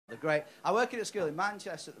great. I work at a school in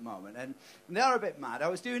Manchester at the moment, and they are a bit mad.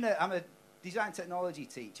 I'm a design technology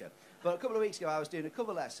teacher, but a couple of weeks ago I was doing a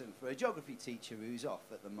cover lesson for a geography teacher who's off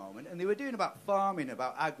at the moment, and they were doing about farming,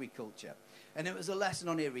 about agriculture, and it was a lesson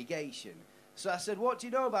on irrigation. So I said, what do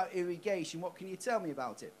you know about irrigation? What can you tell me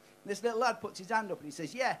about it? And this little lad puts his hand up and he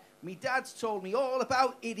says, yeah, me dad's told me all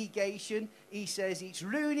about irrigation. He says it's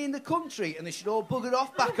ruining the country and they should all bugger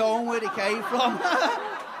off back home where they came from.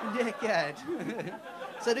 Dickhead.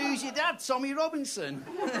 Said, who's your dad? Tommy Robinson.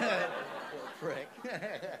 Little prick.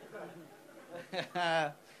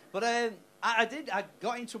 But I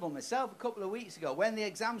got in trouble myself a couple of weeks ago when the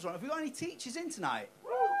exams were on. Have we got any teachers in tonight?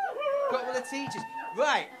 A couple of teachers.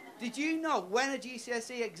 Right. Did you know when a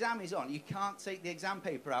GCSE exam is on, you can't take the exam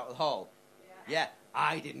paper out of the hall? Yeah,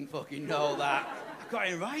 I didn't fucking know that. I got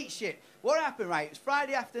it right, shit. What happened, right, it was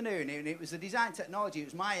Friday afternoon, and it was the design technology, it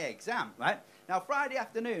was my exam, right? Now, Friday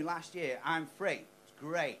afternoon last year, I'm free. It's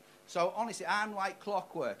great. So, honestly, I'm like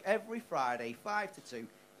clockwork. Every Friday, 5 to 2,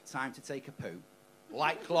 time to take a poo.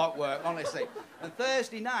 Like clockwork, honestly. And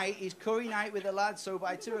Thursday night is curry night with the lads, so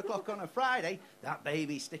by 2 o'clock on a Friday, that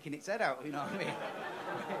baby's sticking its head out, you know what I mean?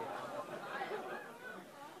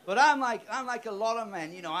 But I'm like a lot of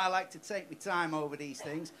men, you know, I like to take my time over these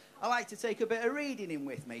things. I like to take a bit of reading in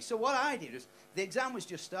with me. So what I did was, the exam was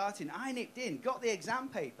just starting, I nipped in, got the exam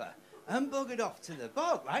paper, and buggered off to the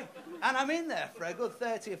bog, right? And I'm in there for a good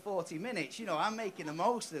 30 or 40 minutes, you know, I'm making the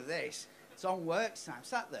most of this. It's on work time,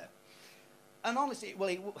 sat there. And honestly,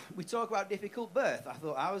 well, we talk about difficult birth. I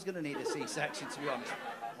thought I was going to need a C-section, to be honest.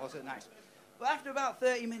 Wasn't nice. But after about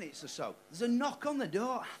 30 minutes or so, there's a knock on the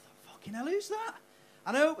door. I thought, fucking hell, who's that?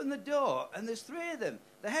 And I opened the door, and there's 3 of them.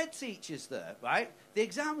 The head teacher's there, right? The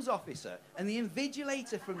exams officer, and the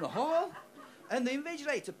invigilator from the hall. And the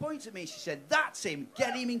invigilator points at me, and she said, that's him,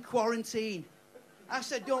 get him in quarantine. I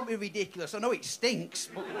said, don't be ridiculous. I know it stinks,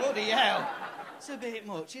 but bloody hell. It's a bit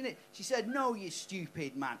much, isn't it? She said, no, you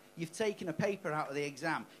stupid man. You've taken a paper out of the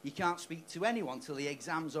exam. You can't speak to anyone till the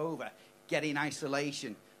exam's over. Get in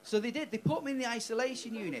isolation. So they did. They put me in the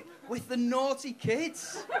isolation unit with the naughty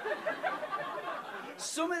kids.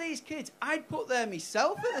 Some of these kids, I'd put there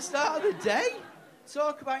myself at the start of the day.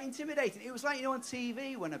 Talk about intimidating. It was like, you know, on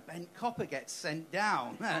TV when a bent copper gets sent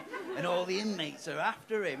down and all the inmates are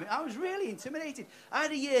after him. I was really intimidated. I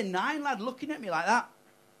had a year 9 lad looking at me like that.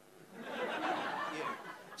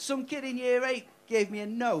 Some kid in year 8 gave me a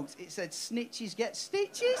note. It said, snitches get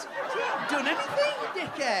stitches. She ain't done anything,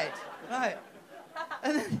 dickhead. Right.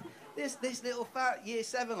 And then this little fat year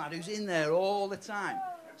 7 lad who's in there all the time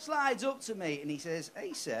slides up to me and he says,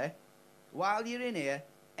 hey, sir, while you're in here,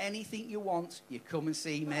 anything you want, you come and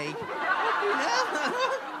see me.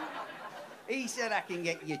 He said, I can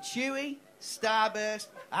get you Chewy, Starburst,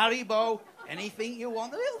 Haribo, anything you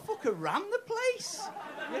want. The little fucker ran the place.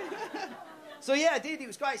 So, yeah, I did. It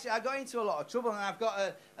was quite... I got into a lot of trouble, and I've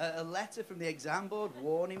got a letter from the exam board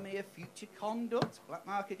warning me of future conduct. Black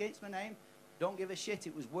mark against my name. Don't give a shit.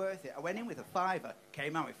 It was worth it. I went in with a £5,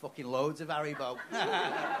 came out with fucking loads of Haribo.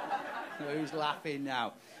 Who's laughing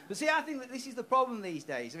now? But see, I think that this is the problem these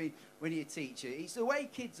days. I mean, when you're a teacher, it's the way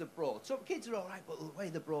kids are brought up. Kids are all right, but the way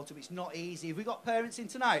they're brought up, it's not easy. Have we got parents in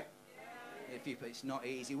tonight? Yeah. It's not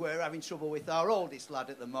easy. We're having trouble with our oldest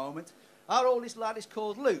lad at the moment. Our oldest lad is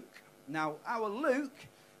called Luke. Now, our Luke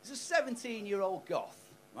is a 17-year-old goth,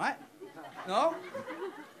 right? No?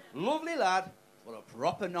 Lovely lad, but a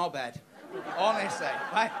proper knobhead. Honestly,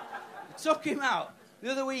 right? We took him out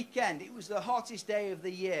the other weekend. It was the hottest day of the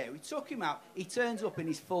year. We took him out. He turns up in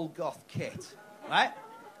his full goth kit, right?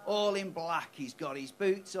 All in black. He's got his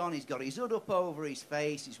boots on. He's got his hood up over his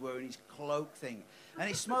face. He's wearing his cloak thing. And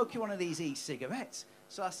he's smoking one of these e-cigarettes.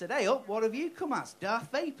 So I said, hey, up, what have you come as? Darth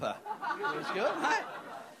Vader. It was good, right?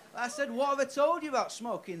 I said, what have I told you about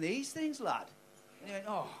smoking these things, lad? And he went,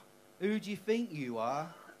 oh, who do you think you are?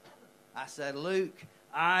 I said, Luke,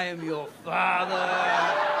 I am your father.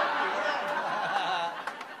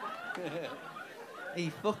 He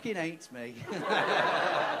fucking hates me.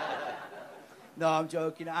 No, I'm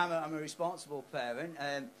joking. I'm a responsible parent.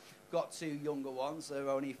 Got 2 younger ones. They're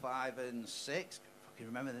only 5 and 6. I can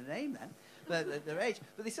remember the name then. Their age.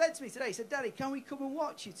 But they said to me today, he said, Daddy, can we come and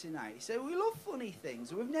watch you tonight? He said, we love funny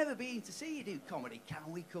things. We've never been to see you do comedy. Can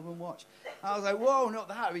we come and watch? I was like, whoa, not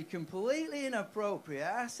that. It'd be completely inappropriate.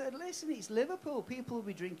 I said, listen, it's Liverpool. People will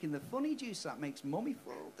be drinking the funny juice that makes mummy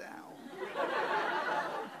fall down.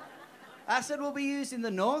 I said, we'll be using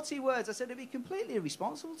the naughty words. I said, it'd be completely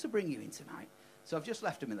irresponsible to bring you in tonight. So I've just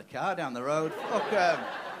left him in the car down the road. Fuck